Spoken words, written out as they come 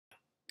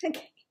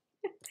Okay,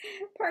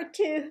 part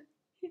two.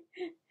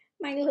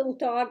 My little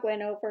dog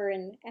went over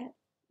and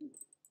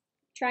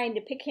trying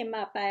to pick him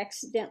up. I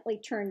accidentally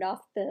turned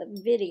off the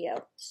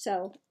video.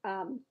 So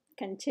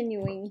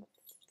continuing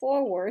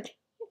forward,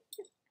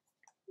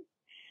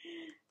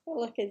 we'll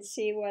look and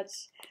see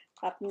what's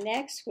up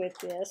next with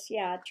this.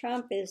 Yeah,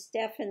 Trump is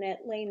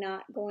definitely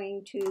not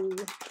going to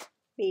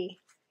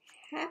be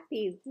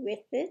happy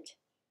with it.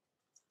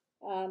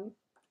 Let's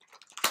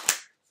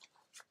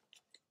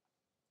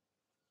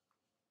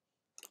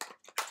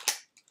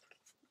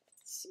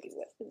see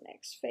what the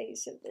next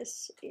phase of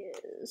this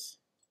is.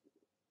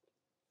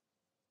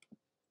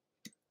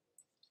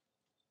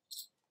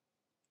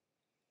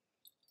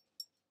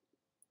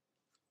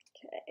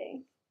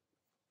 Okay.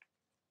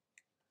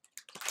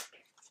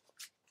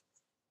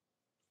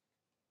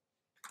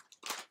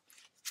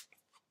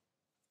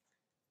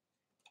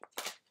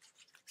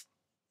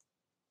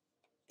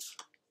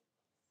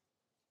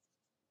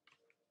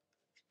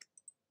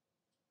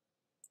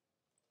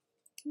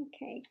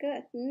 Okay,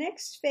 good.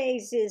 Next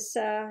phase is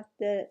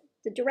the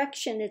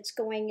direction it's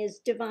going is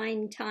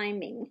divine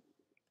timing.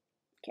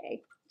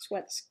 Okay, that's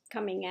what's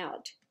coming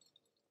out.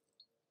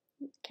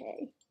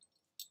 Okay.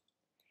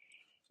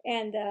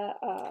 And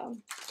the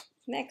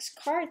next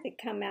card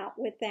that come out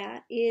with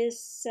that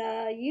is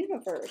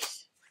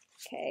universe.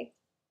 Okay.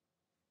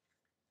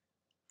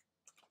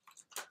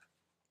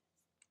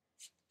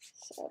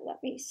 So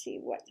let me see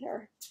what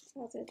our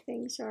other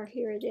things are.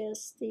 Here it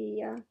is,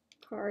 the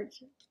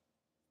cards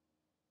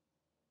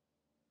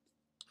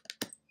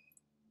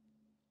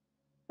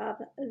of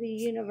the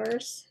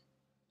universe.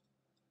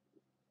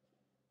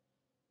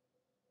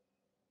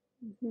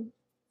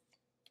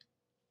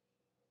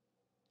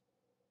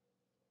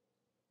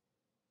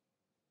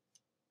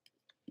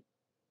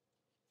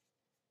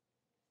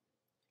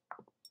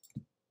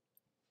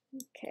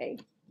 Okay.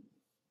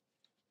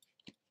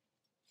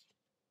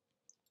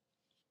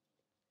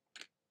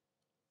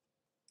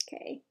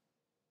 Okay.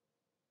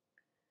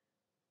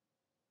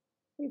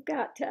 We've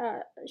got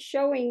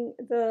showing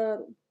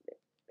the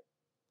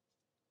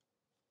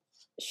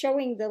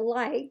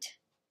light.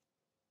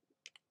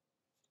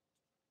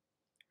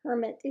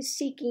 Hermit is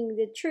seeking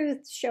the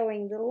truth,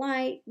 showing the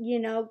light, you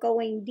know,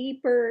 going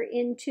deeper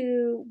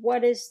into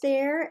what is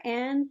there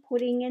and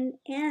putting an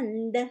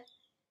end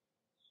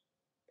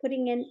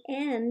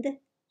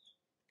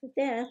to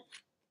death,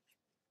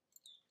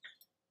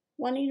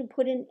 wanting to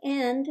put an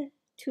end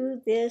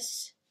to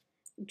this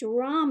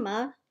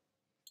drama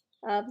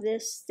of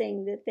this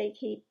thing that they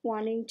keep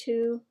wanting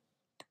to,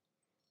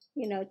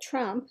 you know,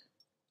 Trump.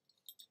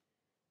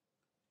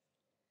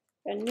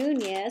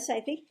 Nunez, I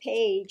think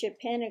Page of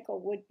Pentacle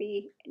would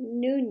be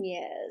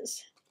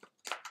Nunez.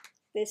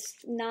 This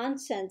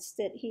nonsense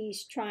that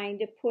he's trying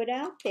to put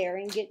out there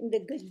and get into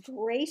good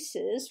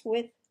graces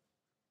with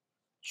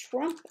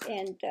Trump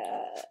and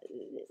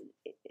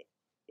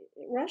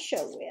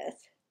Russia with.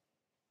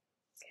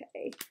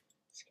 Okay,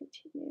 let's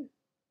continue.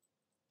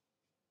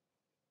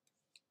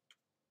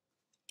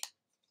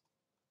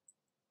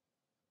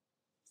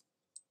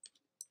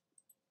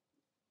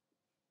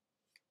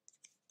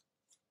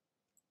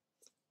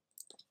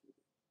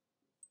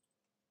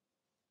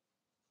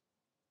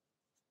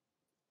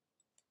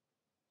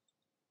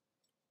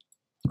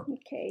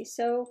 Okay,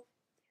 so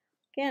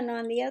again,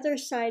 on the other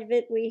side of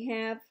it, we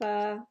have,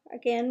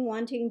 again,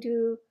 wanting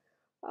to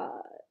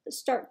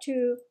start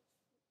to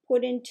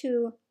put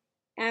into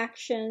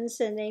actions,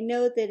 and they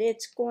know that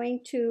it's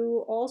going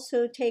to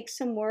also take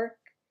some work.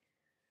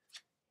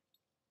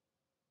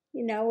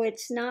 You know,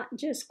 it's not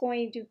just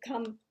going to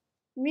come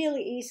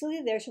really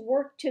easily. There's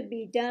work to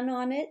be done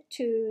on it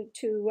to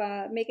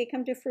make it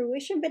come to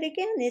fruition. But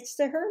again, it's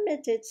the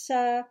Hermit. It's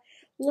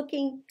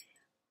looking,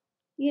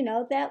 you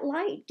know, that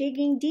light,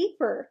 digging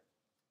deeper,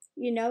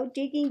 you know,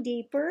 digging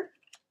deeper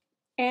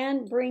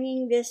and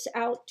bringing this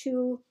out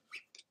to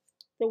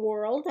the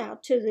world,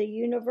 out to the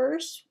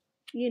universe,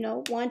 you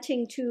know,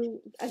 wanting to,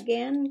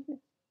 again,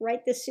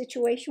 right the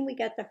situation. We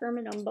got the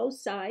Hermit on both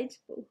sides,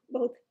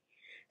 both.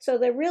 So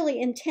they're really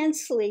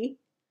intensely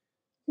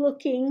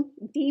looking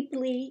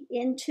deeply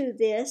into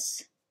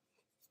this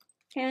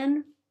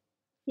and,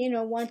 you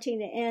know, wanting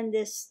to end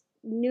this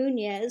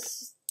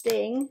Nunez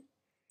thing.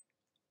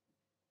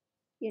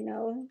 You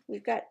know,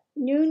 we've got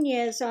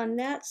Nunez on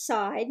that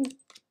side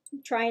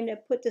trying to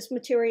put this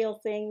material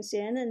things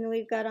in, and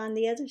we've got on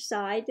the other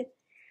side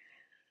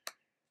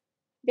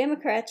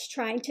Democrats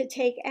trying to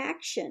take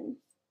action.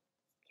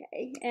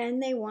 Okay,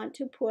 and they want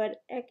to put,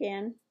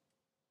 again,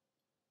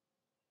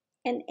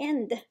 an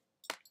end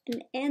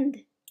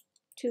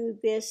to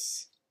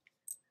this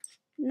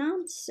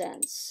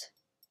nonsense.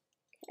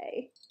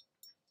 Okay.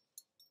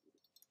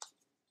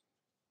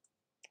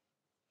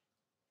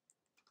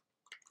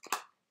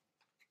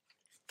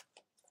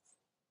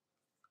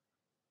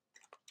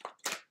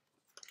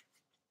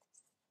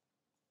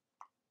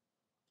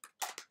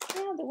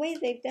 Yeah, the way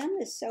they've done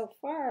this so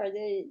far,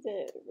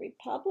 the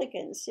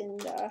Republicans in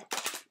the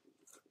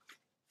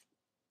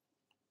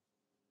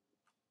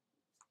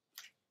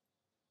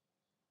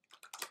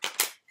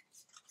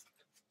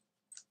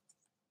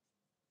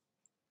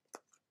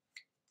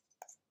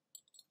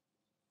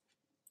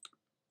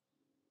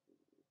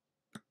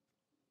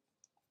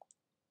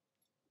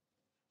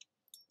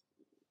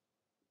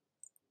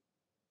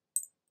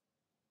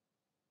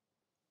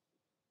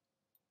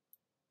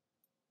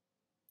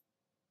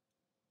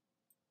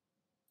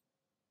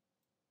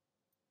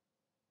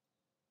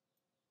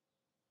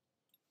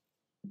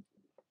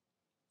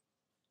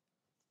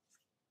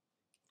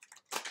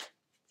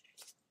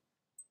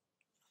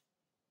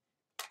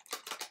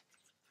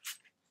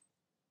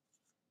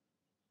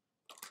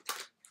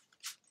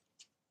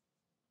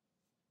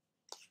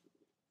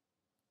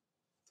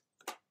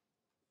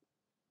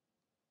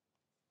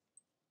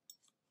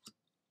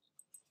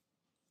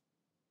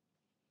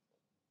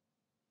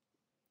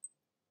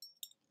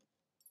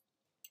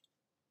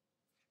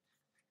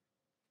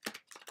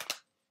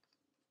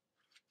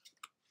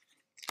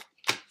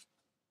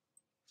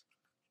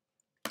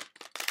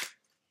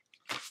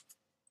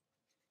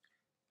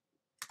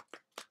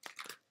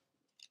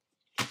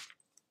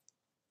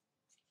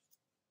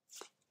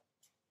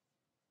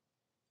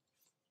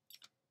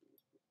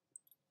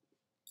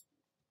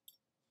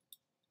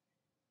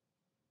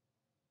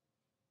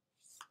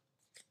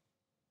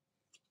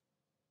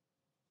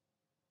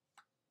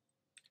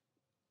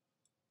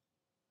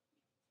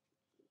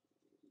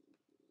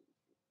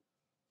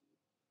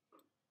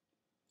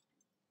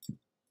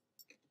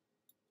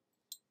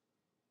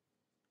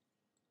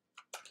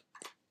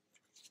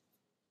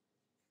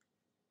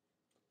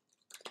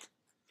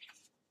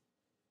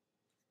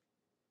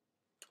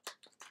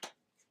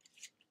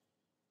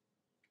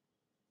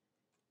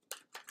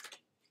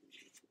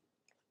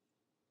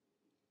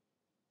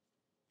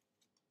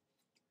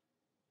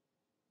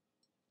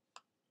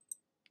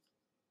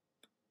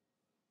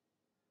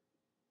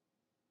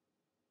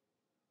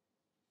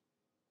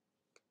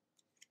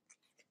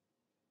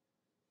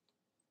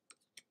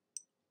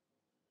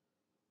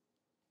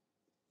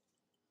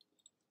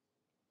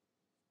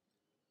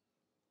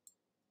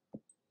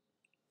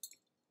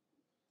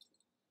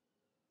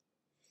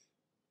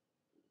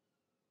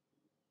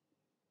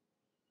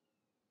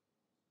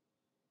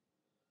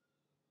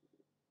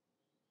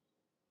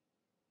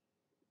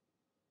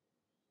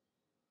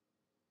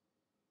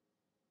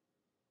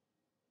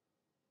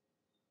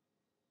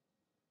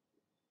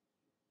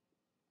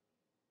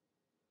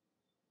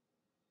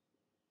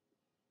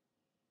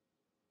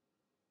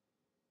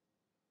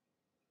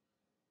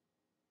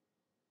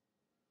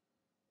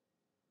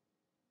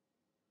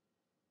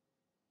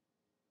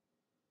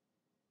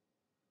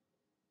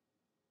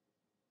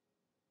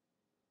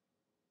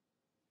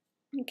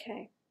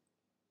Okay.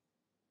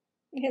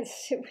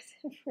 Let's sit with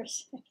it for a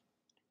second.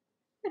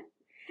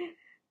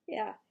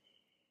 Yeah.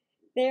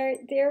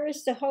 There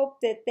is the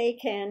hope that they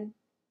can,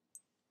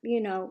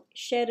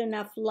 shed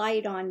enough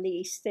light on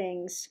these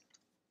things.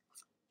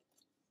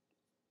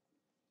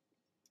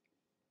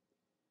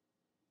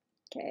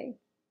 Okay.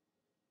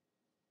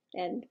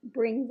 And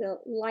bring the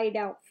light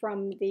out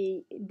from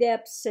the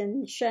depths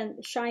and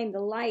shine the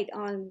light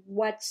on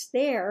what's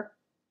there,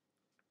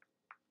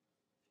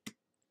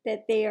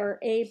 that they are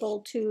able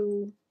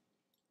to,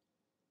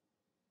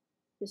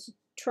 this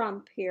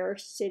Trump here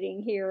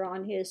sitting here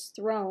on his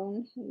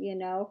throne,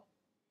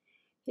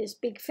 his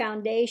big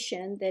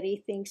foundation that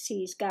he thinks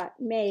he's got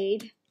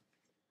made.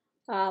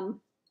 Let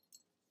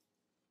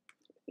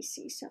me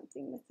see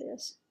something with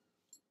this.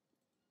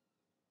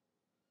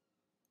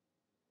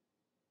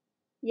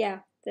 Yeah,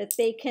 that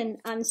they can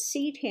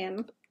unseat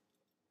him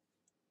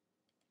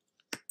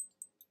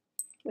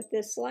with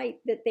this light,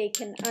 that they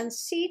can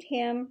unseat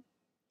him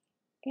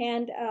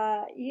and,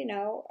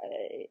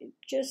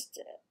 just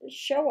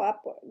show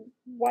up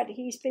what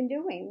he's been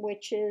doing,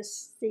 which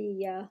is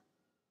the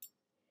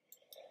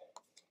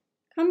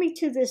coming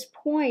to this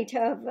point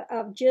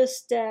of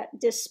just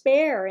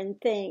despair and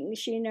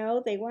things,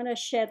 they want to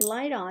shed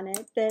light on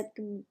it,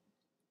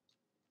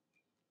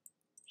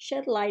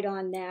 shed light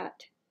on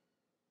that.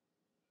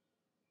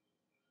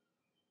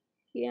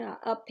 Yeah,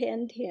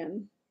 upend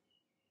him.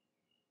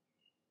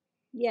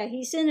 Yeah,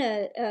 he's in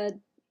a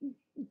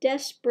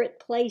desperate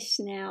place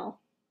now.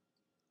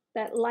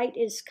 That light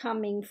is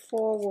coming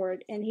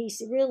forward, and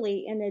he's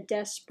really in a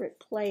desperate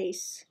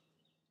place.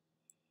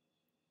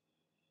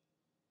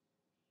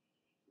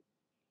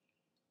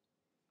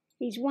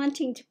 He's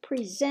wanting to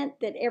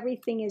present that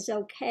everything is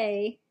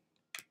okay.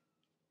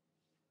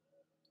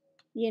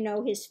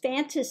 His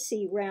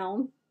fantasy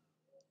realm.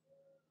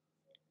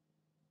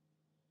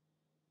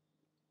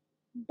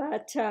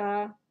 But,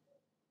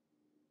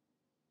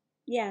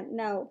 yeah,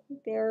 no,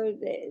 they're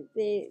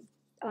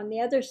on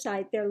the other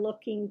side, they're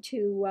looking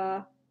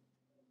to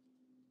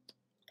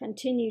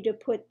continue to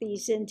put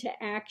these into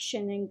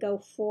action and go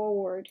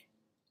forward.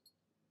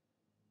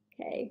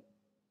 Okay.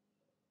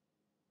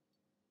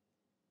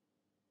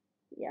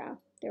 Yeah,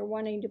 they're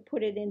wanting to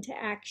put it into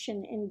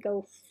action and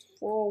go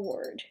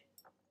forward.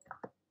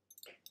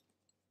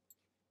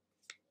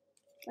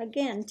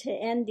 Again, to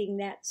ending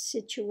that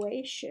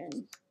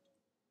situation.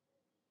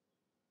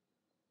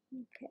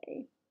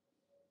 Okay.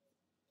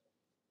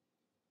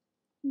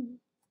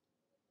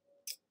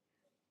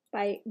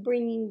 By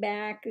bringing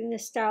back a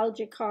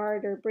nostalgia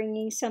card or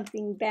bringing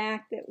something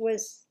back that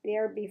was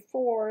there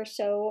before.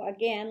 So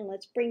again,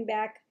 let's bring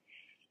back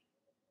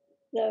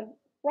the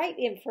right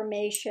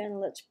information.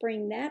 Let's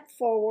bring that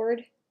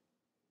forward.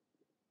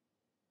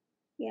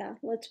 Yeah,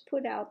 let's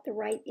put out the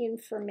right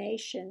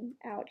information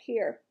out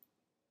here.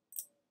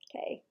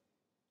 Okay.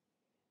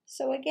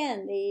 So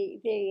again, the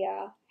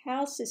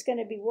house is going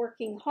to be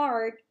working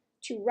hard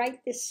to right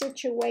this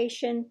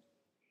situation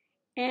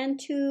and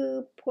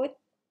to put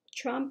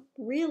Trump,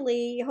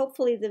 really,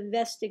 hopefully the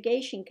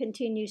investigation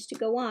continues to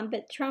go on,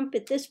 but Trump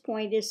at this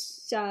point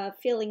is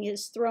feeling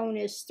his throne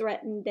is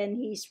threatened, and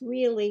he's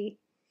really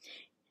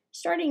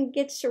starting to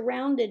get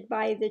surrounded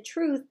by the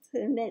truth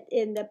and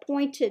in the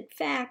pointed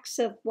facts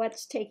of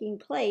what's taking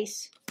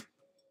place.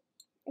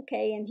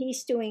 Okay, and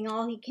he's doing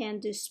all he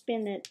can to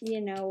spin it,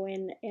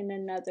 in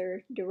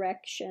another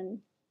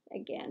direction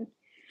again.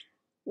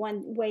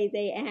 One way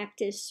they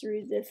act is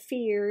through the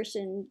fears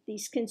and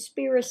these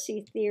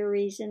conspiracy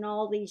theories and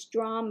all these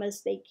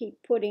dramas they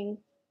keep putting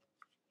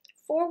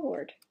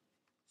forward.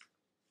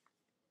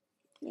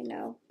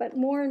 But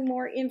more and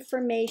more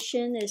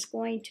information is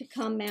going to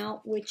come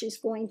out, which is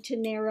going to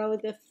narrow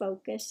the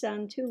focus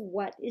onto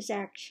what is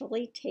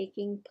actually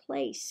taking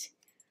place.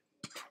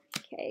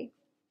 Okay.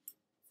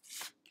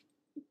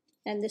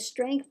 And the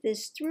strength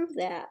is through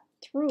that,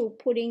 through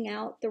putting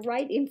out the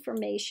right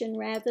information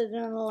rather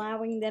than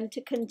allowing them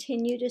to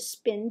continue to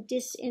spin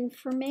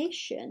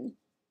disinformation.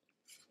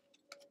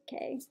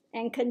 Okay,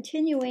 and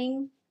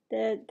continuing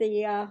I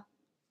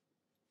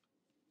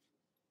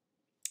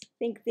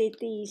think that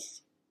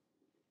these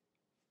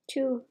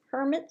two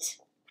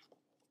hermits,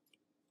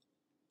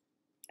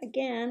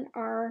 again,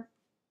 are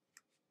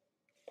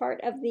part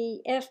of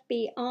the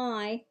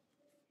FBI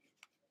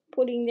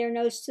putting their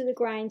nose to the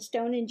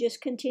grindstone and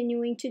just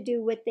continuing to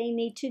do what they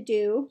need to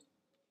do,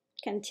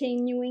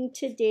 continuing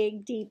to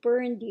dig deeper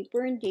and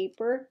deeper and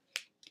deeper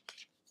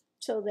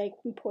so they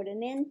can put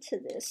an end to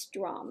this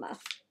drama.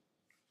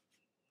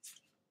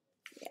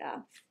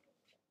 Yeah.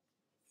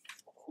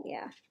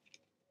 Yeah.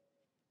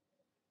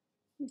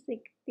 I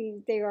think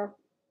they are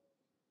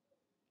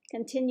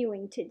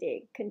continuing to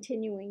dig,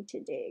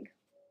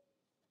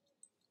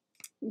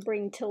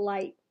 bring to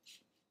light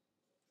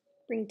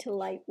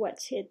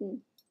what's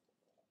hidden.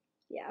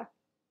 Yeah.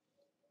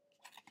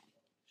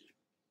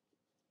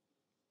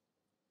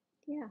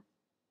 Yeah.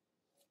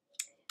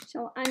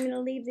 So I'm going to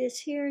leave this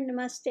here.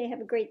 Namaste.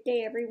 Have a great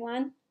day,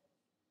 everyone.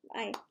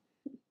 Bye.